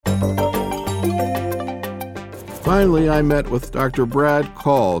Finally, I met with Dr. Brad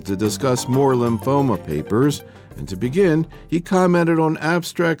Call to discuss more lymphoma papers. And to begin, he commented on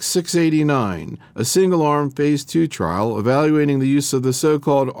Abstract 689, a single-arm phase 2 trial evaluating the use of the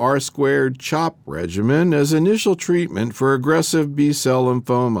so-called R-squared CHOP regimen as initial treatment for aggressive B-cell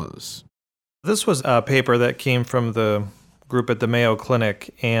lymphomas. This was a paper that came from the group at the Mayo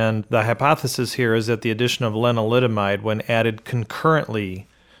Clinic, and the hypothesis here is that the addition of lenalidomide, when added concurrently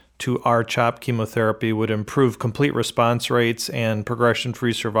to R-CHOP chemotherapy, would improve complete response rates and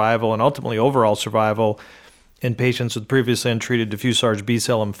progression-free survival and ultimately overall survival in patients with previously untreated diffuse large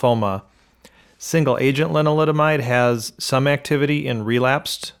B-cell lymphoma. Single-agent lenalidomide has some activity in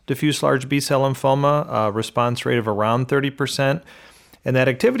relapsed diffuse large B-cell lymphoma, a response rate of around 30%, and that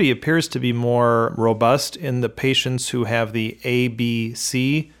activity appears to be more robust in the patients who have the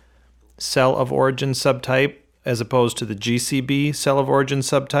ABC cell of origin subtype as opposed to the GCB cell of origin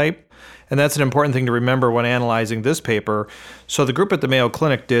subtype. And that's an important thing to remember when analyzing this paper. So the group at the Mayo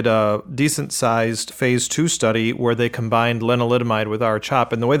Clinic did a decent-sized phase 2 study where they combined lenalidomide with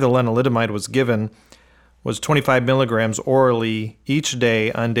R-CHOP. And the way the lenalidomide was given was 25 milligrams orally each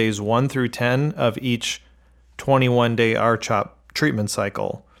day on days 1 through 10 of each 21-day R-CHOP treatment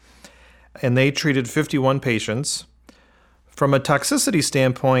cycle. And they treated 51 patients. From a toxicity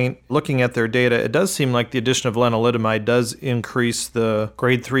standpoint, looking at their data, it does seem like the addition of lenalidomide does increase the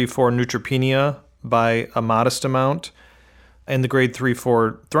grade 3-4 neutropenia by a modest amount and the grade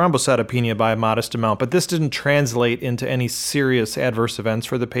 3-4 thrombocytopenia by a modest amount. But this didn't translate into any serious adverse events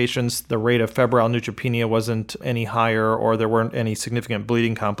for the patients. The rate of febrile neutropenia wasn't any higher, or there weren't any significant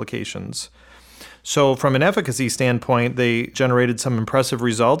bleeding complications. So from an efficacy standpoint, they generated some impressive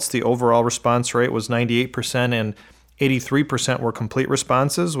results. The overall response rate was 98%, and 83% were complete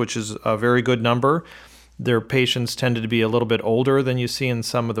responses, which is a very good number. Their patients tended to be a little bit older than you see in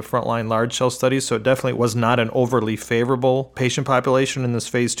some of the frontline large cell studies, so it definitely was not an overly favorable patient population in this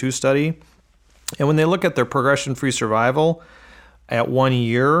phase 2 study. And when they look at their progression-free survival at 1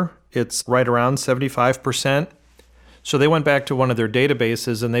 year, it's right around 75%. So they went back to one of their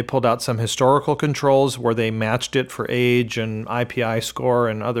databases and they pulled out some historical controls where they matched it for age and IPI score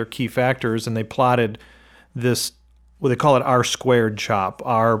and other key factors, and they plotted this, well, they call it R-squared CHOP.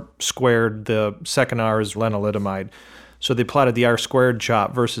 R squared, the second R is lenalidomide. So they plotted the R-squared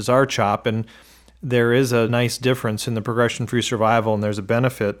CHOP versus R-CHOP, and there is a nice difference in the progression-free survival, and there's a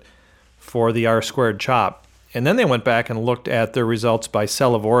benefit for the R-squared CHOP. And then they went back and looked at their results by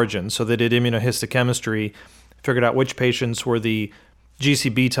cell of origin. So they did immunohistochemistry, figured out which patients were the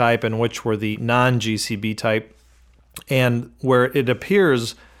GCB type and which were the non-GCB type. And where it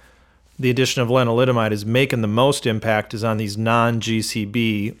appears the addition of lenalidomide is making the most impact is on these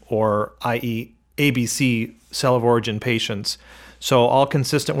non-GCB, or i.e. ABC cell of origin patients. So all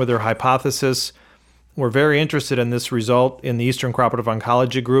consistent with their hypothesis. We're very interested in this result in the Eastern Cooperative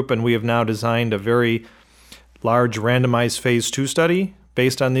Oncology Group, and we have now designed a very large randomized phase 2 study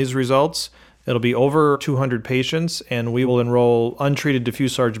based on these results. It'll be over 200 patients, and we will enroll untreated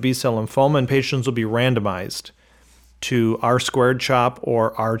diffuse large B-cell lymphoma, and patients will be randomized to R-squared CHOP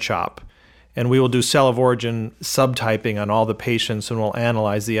or R-CHOP. And we will do cell of origin subtyping on all the patients, and we'll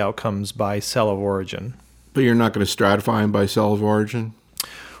analyze the outcomes by cell of origin. But you're not going to stratify them by cell of origin?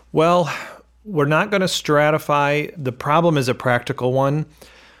 Well, we're not going to stratify. The problem is a practical one.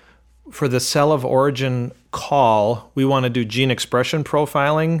 For the cell of origin call, we want to do gene expression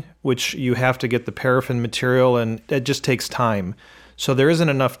profiling, which you have to get the paraffin material, and it just takes time. So there isn't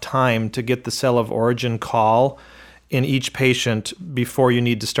enough time to get the cell of origin call in each patient before you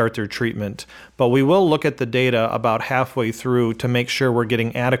need to start their treatment. But we will look at the data about halfway through to make sure we're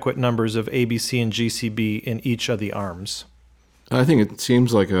getting adequate numbers of ABC and GCB in each of the arms. I think it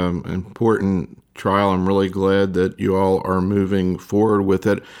seems like an important trial. I'm really glad that you all are moving forward with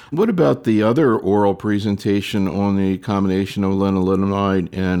it. What about the other oral presentation on the combination of lenalidomide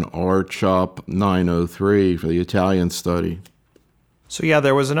and R-CHOP 903 for the Italian study? So yeah,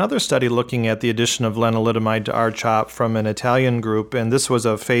 there was another study looking at the addition of lenalidomide to R-CHOP from an Italian group, and this was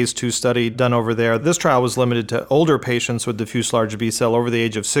a phase 2 study done over there. This trial was limited to older patients with diffuse large B-cell over the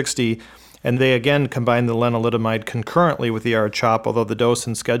age of 60, and they again combined the lenalidomide concurrently with the R-CHOP, although the dose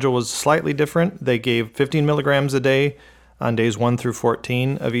and schedule was slightly different. They gave 15 milligrams a day on days 1 through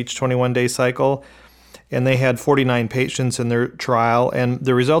 14 of each 21-day cycle, and they had 49 patients in their trial, and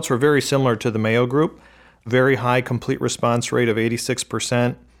the results were very similar to the Mayo group. Very high complete response rate of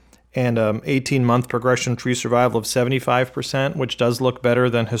 86% and 18-month progression-free survival of 75%, which does look better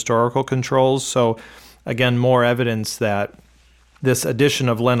than historical controls. So again, more evidence that this addition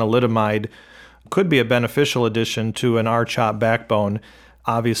of lenalidomide could be a beneficial addition to an R-CHOP backbone.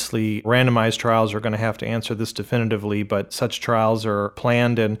 Obviously, randomized trials are going to have to answer this definitively, but such trials are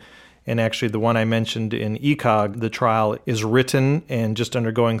planned, and actually the one I mentioned in ECOG, the trial is written and just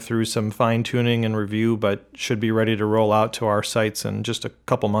undergoing through some fine-tuning and review, but should be ready to roll out to our sites in just a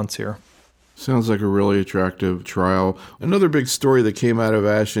couple months here. Sounds like a really attractive trial. Another big story that came out of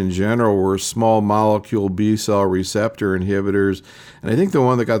ASH in general were small molecule B-cell receptor inhibitors. And I think the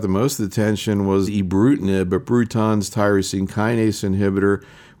one that got the most attention was ibrutinib, a Bruton's tyrosine kinase inhibitor.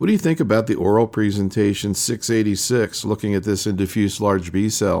 What do you think about the oral presentation 686, looking at this in diffuse large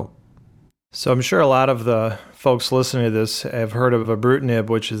B-cell? So I'm sure a lot of the folks listening to this have heard of ibrutinib,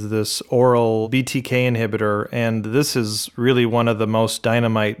 which is this oral BTK inhibitor, and this is really one of the most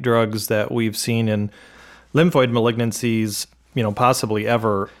dynamite drugs that we've seen in lymphoid malignancies, possibly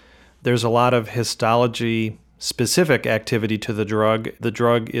ever. There's a lot of histology-specific activity to the drug. The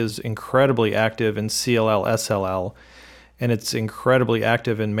drug is incredibly active in CLL, SLL, and it's incredibly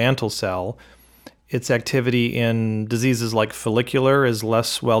active in mantle cell. Its activity in diseases like follicular is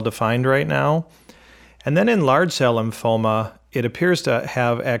less well-defined right now. And then in large cell lymphoma, it appears to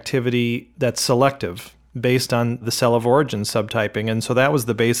have activity that's selective based on the cell of origin subtyping. And so that was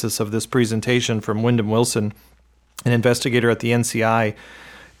the basis of this presentation from Wyndham Wilson, an investigator at the NCI.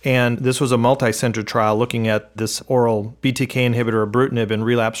 And this was a multi-center trial looking at this oral BTK inhibitor, ibrutinib, in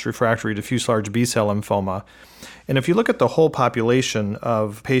relapsed refractory diffuse large B-cell lymphoma. And if you look at the whole population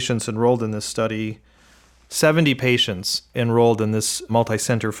of patients enrolled in this study, 70 patients enrolled in this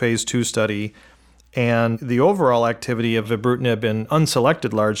multi-center phase 2 study, and the overall activity of ibrutinib in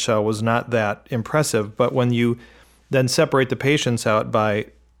unselected large cell was not that impressive. But when you then separate the patients out by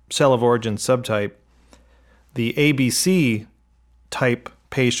cell of origin subtype, the ABC type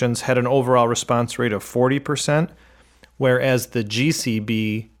patients had an overall response rate of 40%, whereas the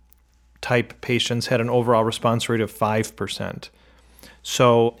GCB type patients had an overall response rate of 5%.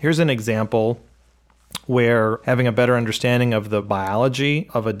 So here's an example where having a better understanding of the biology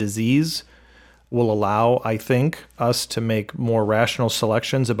of a disease will allow, I think, us to make more rational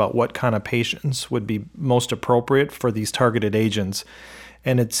selections about what kind of patients would be most appropriate for these targeted agents.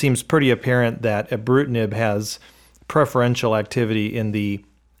 And it seems pretty apparent that ibrutinib has preferential activity in the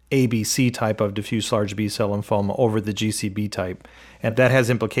ABC type of diffuse large B-cell lymphoma over the GCB type. And that has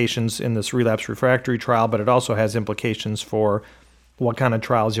implications in this relapse refractory trial, but it also has implications for what kind of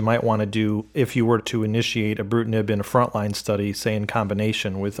trials you might want to do if you were to initiate ibrutinib in a frontline study, say in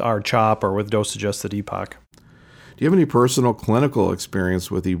combination with R-CHOP or with dose-adjusted EPOCH. Do you have any personal clinical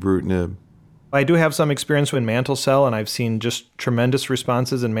experience with ibrutinib? I do have some experience with mantle cell, and I've seen just tremendous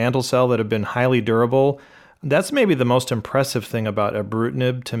responses in mantle cell that have been highly durable. That's maybe the most impressive thing about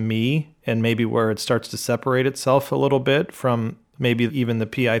ibrutinib to me, and maybe where it starts to separate itself a little bit from maybe even the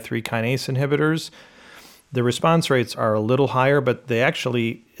PI3 kinase inhibitors. The response rates are a little higher, but they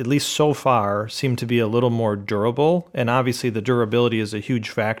actually, at least so far, seem to be a little more durable. And obviously the durability is a huge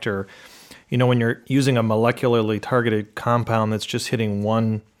factor. When you're using a molecularly targeted compound that's just hitting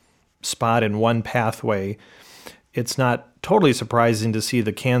one spot in one pathway, it's not totally surprising to see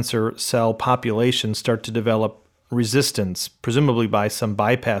the cancer cell population start to develop resistance, presumably by some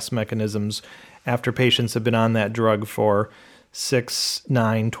bypass mechanisms after patients have been on that drug for 6,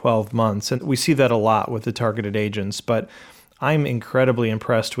 9, 12 months. And we see that a lot with the targeted agents, but I'm incredibly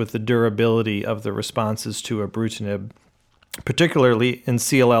impressed with the durability of the responses to ibrutinib, particularly in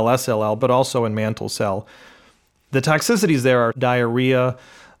CLL, SLL, but also in mantle cell. The toxicities there are diarrhea,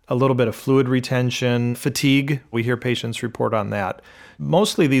 a little bit of fluid retention, fatigue. We hear patients report on that.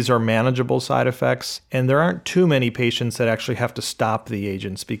 Mostly these are manageable side effects, and there aren't too many patients that actually have to stop the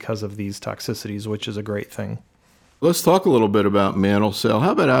agents because of these toxicities, which is a great thing. Let's talk a little bit about mantle cell.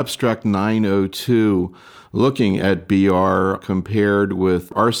 How about abstract 902, looking at BR compared with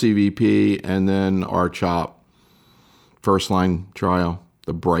RCVP and then R-CHOP, first-line trial,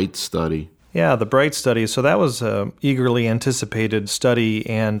 the BRIGHT study? Yeah, the BRIGHT study. So that was an eagerly anticipated study,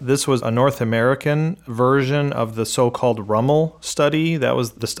 and this was a North American version of the so-called RUMMEL study. That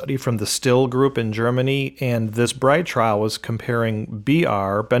was the study from the Still group in Germany, and this BRIGHT trial was comparing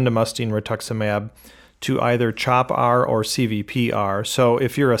BR, bendamustine rituximab, to either CHOP-R or CVP-R. So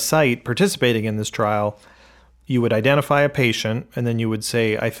if you're a site participating in this trial, you would identify a patient, and then you would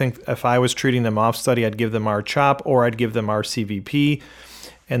say, I think if I was treating them off study, I'd give them R-CHOP or I'd give them R-CVP.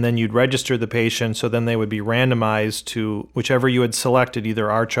 And then you'd register the patient, so then they would be randomized to whichever you had selected,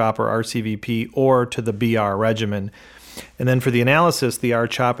 either R-CHOP or R-CVP, or to the BR regimen. And then for the analysis, the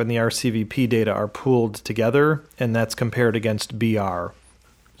R-CHOP and the R-CVP data are pooled together, and that's compared against BR.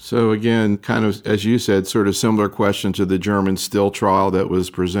 So again, kind of, as you said, sort of similar question to the German Still trial that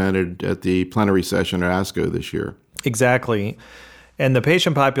was presented at the plenary session at ASCO this year. Exactly. And the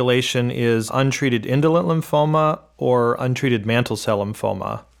patient population is untreated indolent lymphoma or untreated mantle cell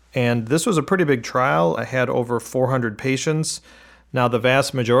lymphoma. And this was a pretty big trial. I had over 400 patients. Now, the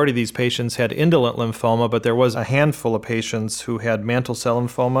vast majority of these patients had indolent lymphoma, but there was a handful of patients who had mantle cell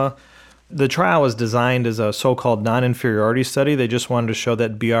lymphoma. The trial was designed as a so-called non-inferiority study. They just wanted to show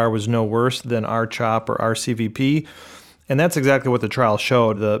that BR was no worse than R-CHOP or RCVP. And that's exactly what the trial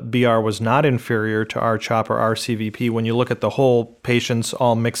showed. The BR was not inferior to R-CHOP or RCVP when you look at the whole patients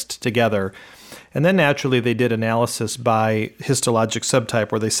all mixed together. And then naturally they did analysis by histologic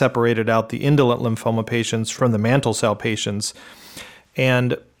subtype where they separated out the indolent lymphoma patients from the mantle cell patients.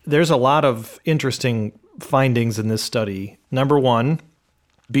 And there's a lot of interesting findings in this study. Number one,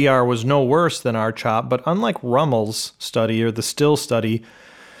 BR was no worse than R-CHOP, but unlike Rummel's study or the Still study,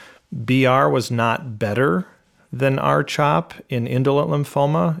 BR was not better than R-CHOP in indolent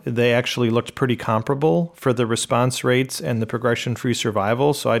lymphoma. They actually looked pretty comparable for the response rates and the progression-free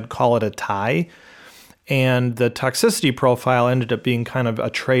survival, so I'd call it a tie. And the toxicity profile ended up being kind of a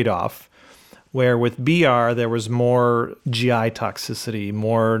trade-off, where with BR there was more GI toxicity,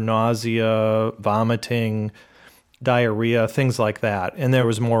 more nausea, vomiting, diarrhea, things like that, and there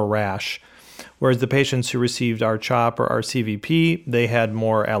was more rash. Whereas the patients who received R-CHOP or RCVP, they had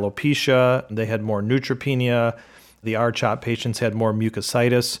more alopecia, they had more neutropenia. The R-CHOP patients had more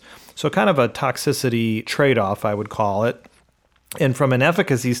mucositis. So kind of a toxicity trade-off, I would call it. And from an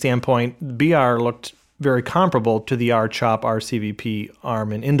efficacy standpoint, BR looked very comparable to the R-CHOP RCVP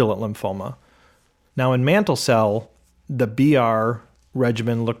arm in indolent lymphoma. Now in mantle cell, the BR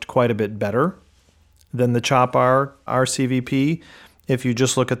regimen looked quite a bit better than the CHOP-R RCVP. If you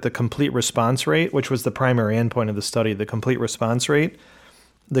just look at the complete response rate, which was the primary endpoint of the study, the complete response rate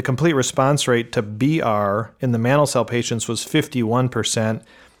to BR in the mantle cell patients was 51%,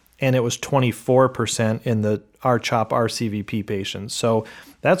 and it was 24% in the R-CHOP RCVP patients. So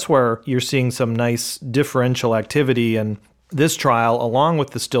that's where you're seeing some nice differential activity, and this trial, along with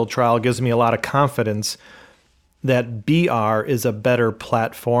the Still trial, gives me a lot of confidence that BR is a better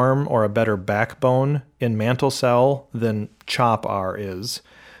platform or a better backbone in mantle cell than CHOP-R is.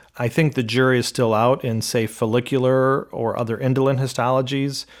 I think the jury is still out in, say, follicular or other indolent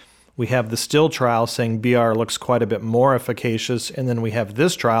histologies. We have the Still trial saying BR looks quite a bit more efficacious, and then we have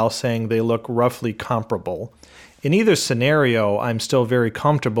this trial saying they look roughly comparable. In either scenario, I'm still very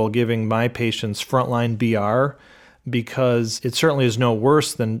comfortable giving my patients frontline BR because it certainly is no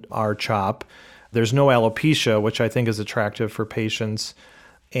worse than R-CHOP. There's no alopecia, which I think is attractive for patients,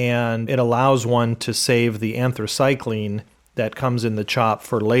 and it allows one to save the anthracycline that comes in the CHOP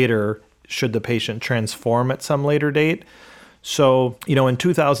for later should the patient transform at some later date. So, in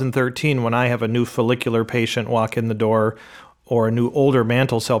 2013, when I have a new follicular patient walk in the door or a new older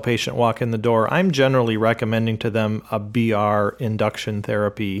mantle cell patient walk in the door, I'm generally recommending to them a BR induction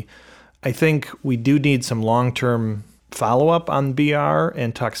therapy. I think we do need some long-term follow-up on BR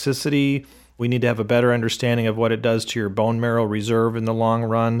and toxicity. We need to have a better understanding of what it does to your bone marrow reserve in the long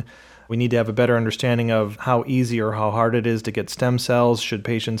run. We need to have a better understanding of how easy or how hard it is to get stem cells, should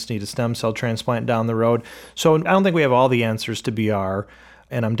patients need a stem cell transplant down the road. So I don't think we have all the answers to BR,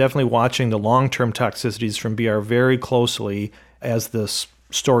 and I'm definitely watching the long-term toxicities from BR very closely as this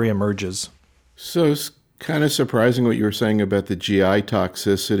story emerges. So it's kind of surprising what you were saying about the GI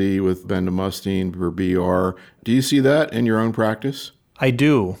toxicity with bendamustine for BR. Do you see that in your own practice? I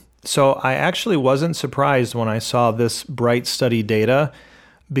do. So I actually wasn't surprised when I saw this BRIGHT study data,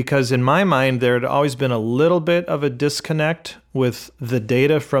 because in my mind there had always been a little bit of a disconnect with the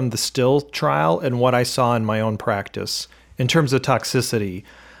data from the Still trial and what I saw in my own practice in terms of toxicity.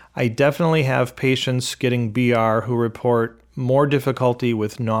 I definitely have patients getting BR who report more difficulty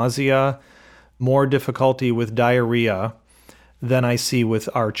with nausea, more difficulty with diarrhea than I see with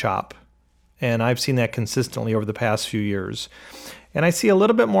R-CHOP. And I've seen that consistently over the past few years. And I see a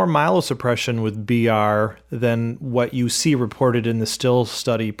little bit more myelosuppression with BR than what you see reported in the Still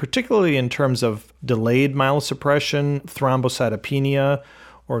study, particularly in terms of delayed myelosuppression, thrombocytopenia,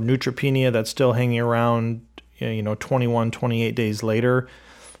 or neutropenia that's still hanging around 21, 28 days later.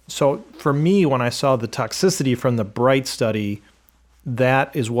 So for me, when I saw the toxicity from the BRIGHT study,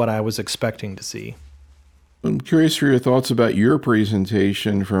 that is what I was expecting to see. I'm curious for your thoughts about your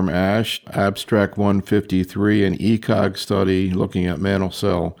presentation from ASH, Abstract 153, an ECOG study looking at mantle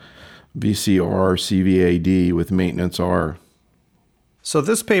cell BCR CVAD with maintenance R. So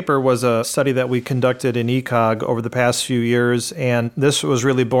this paper was a study that we conducted in ECOG over the past few years, and this was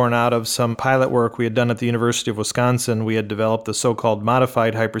really born out of some pilot work we had done at the University of Wisconsin. We had developed the so-called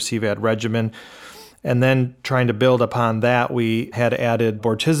modified hyper-CVAD regimen, And then trying to build upon that, we had added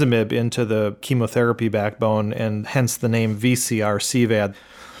bortezomib into the chemotherapy backbone, and hence the name VCR-CVAD.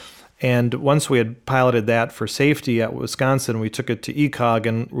 And once we had piloted that for safety at Wisconsin, we took it to ECOG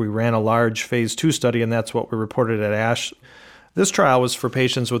and we ran a large phase 2 study, and that's what we reported at ASH. This trial was for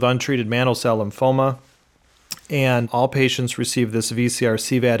patients with untreated mantle cell lymphoma, and all patients received this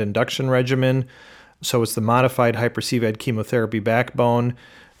VCR-CVAD induction regimen. So it's the modified hyper-CVAD chemotherapy backbone,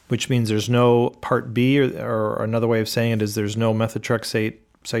 which means there's no Part B, or another way of saying it is there's no methotrexate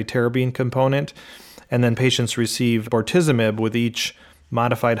cytarabine component. And then patients receive bortezomib with each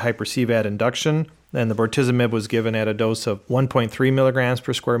modified hyper-CVAD induction. And the bortezomib was given at a dose of 1.3 milligrams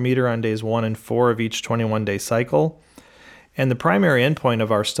per square meter on days 1 and 4 of each 21-day cycle. And the primary endpoint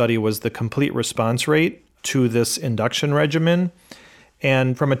of our study was the complete response rate to this induction regimen.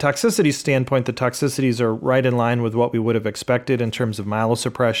 And from a toxicity standpoint, the toxicities are right in line with what we would have expected in terms of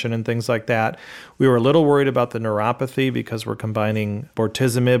myelosuppression and things like that. We were a little worried about the neuropathy because we're combining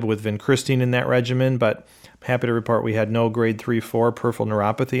bortezomib with vincristine in that regimen, but I'm happy to report we had no grade 3-4 peripheral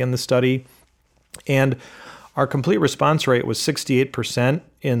neuropathy in the study. And our complete response rate was 68%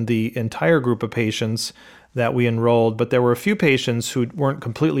 in the entire group of patients that we enrolled, but there were a few patients who weren't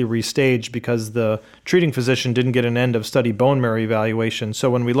completely restaged because the treating physician didn't get an end of study bone marrow evaluation. So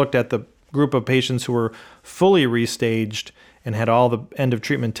when we looked at the group of patients who were fully restaged and had all the end of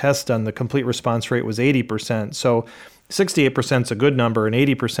treatment tests done, the complete response rate was 80%. So 68% is a good number and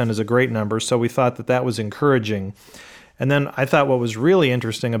 80% is a great number. So we thought that that was encouraging. And then I thought what was really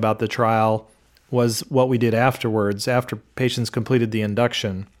interesting about the trial was what we did afterwards, after patients completed the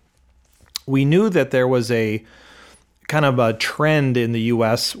induction. We knew that there was a kind of a trend in the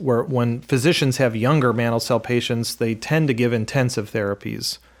U.S. where when physicians have younger mantle cell patients, they tend to give intensive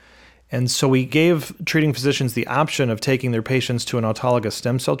therapies. And so we gave treating physicians the option of taking their patients to an autologous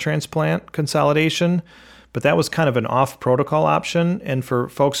stem cell transplant consolidation, but that was kind of an off-protocol option. And for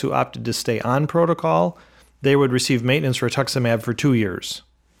folks who opted to stay on protocol, they would receive maintenance rituximab for 2 years.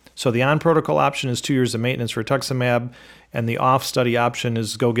 So the on-protocol option is 2 years of maintenance rituximab, and the off-study option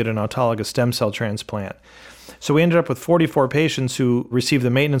is go get an autologous stem cell transplant. So we ended up with 44 patients who received the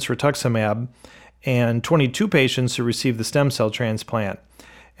maintenance rituximab and 22 patients who received the stem cell transplant.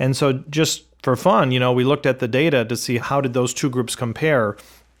 And so just for fun, we looked at the data to see how did those two groups compare.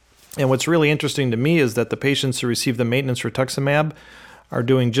 And what's really interesting to me is that the patients who received the maintenance rituximab are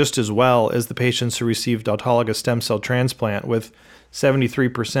doing just as well as the patients who received autologous stem cell transplant, with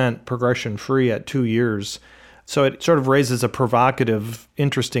 73% progression-free at 2 years. So it sort of raises a provocative,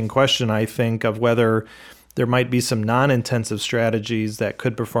 interesting question, I think, of whether there might be some non-intensive strategies that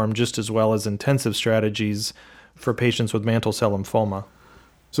could perform just as well as intensive strategies for patients with mantle cell lymphoma.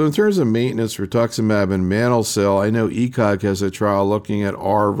 So in terms of maintenance rituximab and mantle cell, I know ECOG has a trial looking at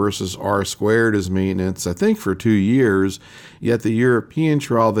R versus R squared as maintenance, I think for 2 years, yet the European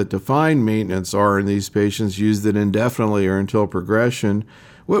trial that defined maintenance R in these patients used it indefinitely or until progression.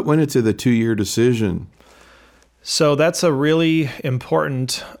 What went into the 2-year decision? So that's a really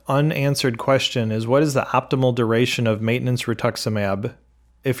important unanswered question, is what is the optimal duration of maintenance rituximab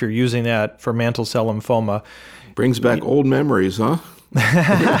if you're using that for mantle cell lymphoma? Brings back old memories, huh?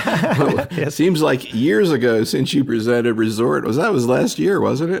 It seems like years ago since you presented Resort. That was last year,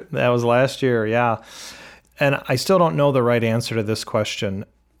 wasn't it? That was last year, yeah. And I still don't know the right answer to this question.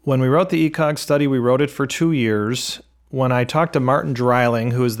 When we wrote the ECOG study, we wrote it for 2 years. When I talked to Martin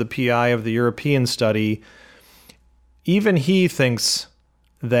Dreiling, who is the PI of the European study, even he thinks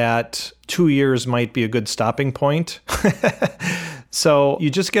that 2 years might be a good stopping point. So you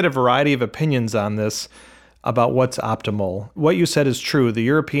just get a variety of opinions on this about what's optimal. What you said is true. The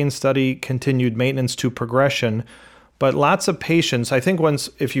European study continued maintenance to progression, but lots of patients, I think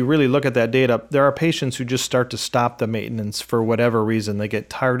if you really look at that data, there are patients who just start to stop the maintenance for whatever reason. They get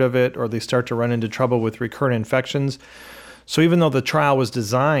tired of it or they start to run into trouble with recurrent infections. So even though the trial was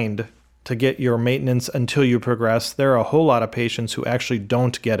designed to get your maintenance until you progress, there are a whole lot of patients who actually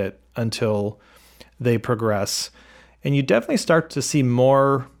don't get it until they progress. And you definitely start to see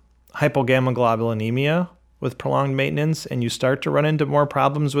more hypogammaglobulinemia with prolonged maintenance, and you start to run into more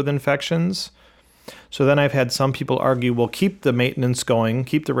problems with infections. So then I've had some people argue, well, keep the maintenance going,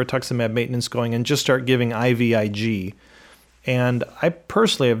 keep the rituximab maintenance going, and just start giving IVIG. And I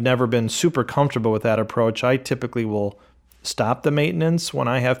personally have never been super comfortable with that approach. I typically will stop the maintenance when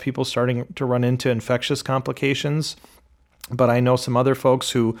I have people starting to run into infectious complications. But I know some other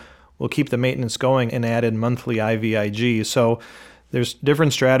folks who will keep the maintenance going and add in monthly IVIG. So there's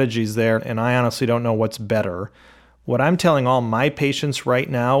different strategies there, and I honestly don't know what's better. What I'm telling all my patients right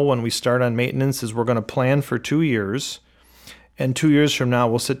now when we start on maintenance is we're going to plan for 2 years, and 2 years from now,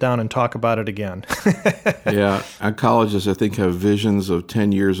 we'll sit down and talk about it again. Yeah, oncologists, I think, have visions of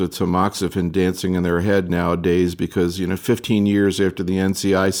 10 years of tamoxifen dancing in their head nowadays because, 15 years after the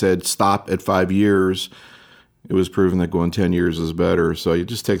NCI said stop at 5 years, it was proven that going 10 years is better. So it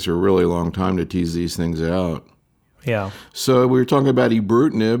just takes a really long time to tease these things out. Yeah. So we were talking about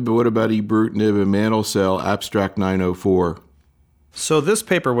ibrutinib, but what about ibrutinib and mantle cell, abstract 904? So this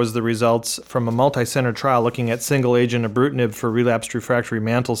paper was the results from a multi-center trial looking at single-agent ibrutinib for relapsed refractory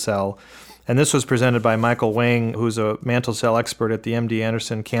mantle cell. And this was presented by Michael Wang, who's a mantle cell expert at the MD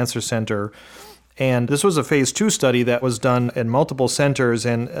Anderson Cancer Center. And this was a phase 2 study that was done in multiple centers.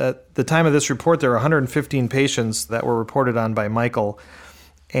 And at the time of this report, there were 115 patients that were reported on by Michael.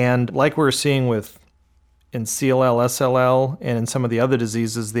 And like we're seeing in CLL, SLL, and in some of the other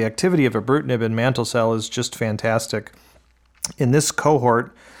diseases, the activity of ibrutinib in mantle cell is just fantastic. In this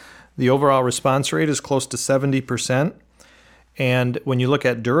cohort, the overall response rate is close to 70%. And when you look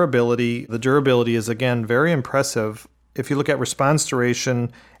at durability, the durability is, again, very impressive. If you look at response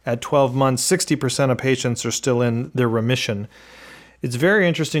duration at 12 months, 60% of patients are still in their remission. It's very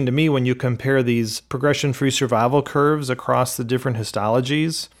interesting to me when you compare these progression-free survival curves across the different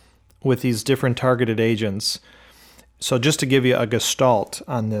histologies with these different targeted agents. So just to give you a gestalt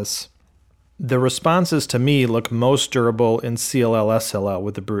on this, the responses to me look most durable in CLL, SLL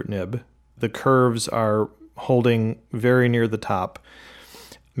with ibrutinib. The curves are holding very near the top.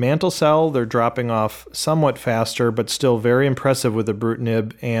 Mantle cell, they're dropping off somewhat faster, but still very impressive with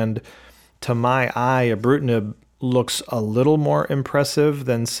ibrutinib. And to my eye, ibrutinib looks a little more impressive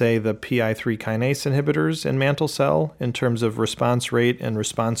than, say, the PI3 kinase inhibitors in mantle cell in terms of response rate and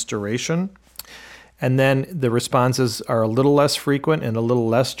response duration. And then the responses are a little less frequent and a little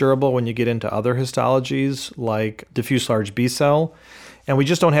less durable when you get into other histologies like diffuse large B-cell. And we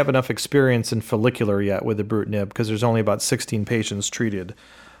just don't have enough experience in follicular yet with ibrutinib because there's only about 16 patients treated.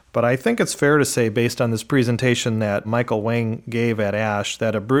 But I think it's fair to say, based on this presentation that Michael Wang gave at ASH,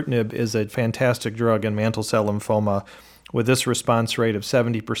 that ibrutinib is a fantastic drug in mantle cell lymphoma with this response rate of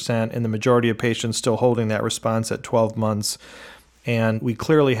 70% and the majority of patients still holding that response at 12 months. And we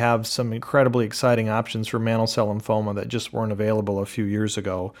clearly have some incredibly exciting options for mantle cell lymphoma that just weren't available a few years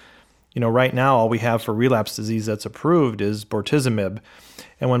ago. Right now, all we have for relapse disease that's approved is bortezomib.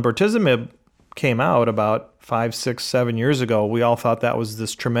 And when bortezomib came out about 5, 6, 7 years ago, we all thought that was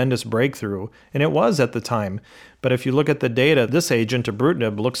this tremendous breakthrough. And it was at the time. But if you look at the data, this agent,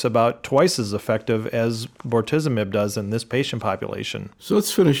 ibrutinib, looks about twice as effective as bortezomib does in this patient population. So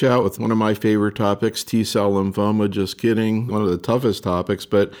let's finish out with one of my favorite topics, T-cell lymphoma. Just kidding, one of the toughest topics.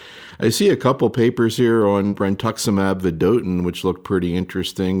 But I see a couple papers here on brentuximab vedotin, which look pretty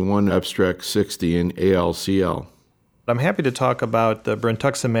interesting. One abstract 60 in ALCL. I'm happy to talk about the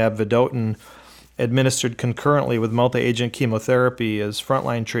brentuximab vedotin administered concurrently with multi-agent chemotherapy as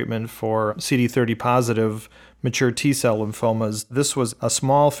frontline treatment for CD30 positive mature T-cell lymphomas. This was a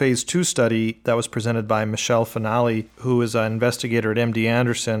small phase 2 study that was presented by Michelle Finale, who is an investigator at MD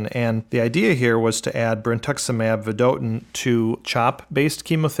Anderson. And the idea here was to add brentuximab vedotin to CHOP-based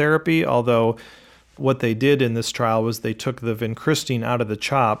chemotherapy, although what they did in this trial was they took the vincristine out of the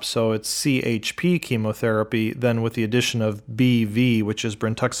CHOP, so it's CHP chemotherapy, then with the addition of BV, which is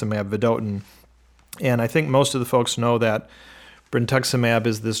brentuximab vedotin. And I think most of the folks know that brentuximab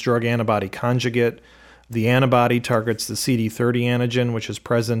is this drug antibody conjugate. The antibody targets the CD30 antigen, which is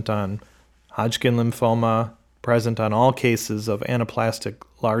present on Hodgkin lymphoma, present on all cases of anaplastic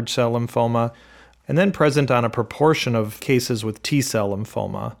large cell lymphoma, and then present on a proportion of cases with T-cell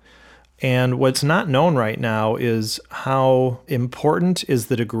lymphoma. And what's not known right now is how important is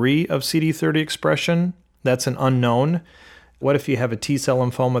the degree of CD30 expression. That's an unknown. What if you have a T-cell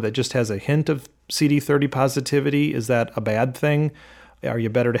lymphoma that just has a hint of CD30 positivity? Is that a bad thing? Are you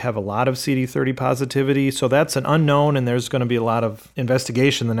better to have a lot of CD30 positivity? So that's an unknown, and there's going to be a lot of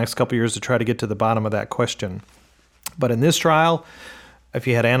investigation the next couple of years to try to get to the bottom of that question. But in this trial, if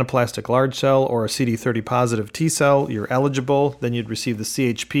you had anaplastic large cell or a CD30 positive T cell, you're eligible. Then you'd receive the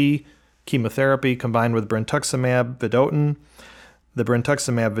CHP chemotherapy combined with brentuximab vedotin. The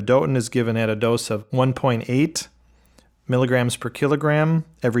brentuximab vedotin is given at a dose of 1.8 milligrams per kilogram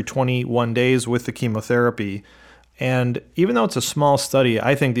every 21 days with the chemotherapy. And even though it's a small study,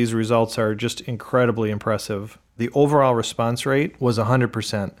 I think these results are just incredibly impressive. The overall response rate was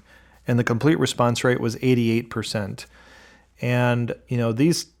 100%, and the complete response rate was 88%. And,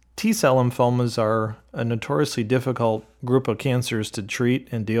 these T-cell lymphomas are a notoriously difficult group of cancers to treat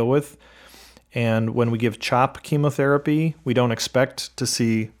and deal with. And when we give CHOP chemotherapy, we don't expect to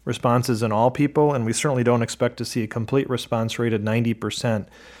see responses in all people, and we certainly don't expect to see a complete response rate at 90%.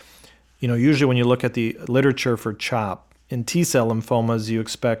 Usually when you look at the literature for CHOP, In T-cell lymphomas, you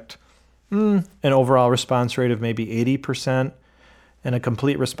expect an overall response rate of maybe 80% and a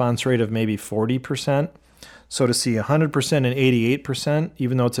complete response rate of maybe 40%. So to see 100% and 88%,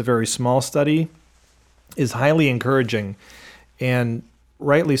 even though it's a very small study, is highly encouraging. And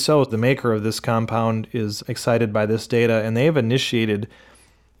rightly so, the maker of this compound is excited by this data, and they have initiated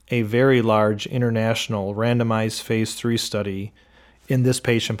a very large international randomized phase 3 study in this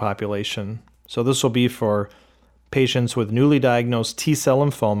patient population. So this will be for patients with newly diagnosed T-cell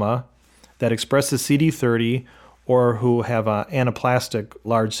lymphoma that expresses CD30 or who have anaplastic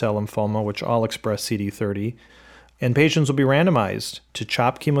large cell lymphoma, which all express CD30. And patients will be randomized to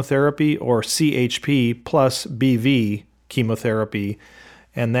CHOP chemotherapy or CHP plus BV chemotherapy.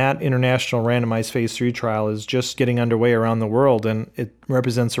 And that international randomized phase 3 trial is just getting underway around the world, and it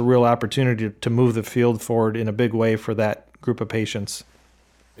represents a real opportunity to move the field forward in a big way for that group of patients.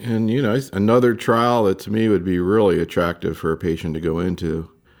 And, another trial that to me would be really attractive for a patient to go into.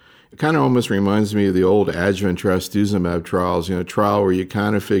 It kind of almost reminds me of the old adjuvant trastuzumab trials, a trial where you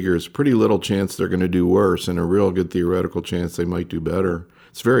kind of figure it's pretty little chance they're going to do worse and a real good theoretical chance they might do better.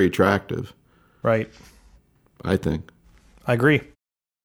 It's very attractive. Right. I think. I agree.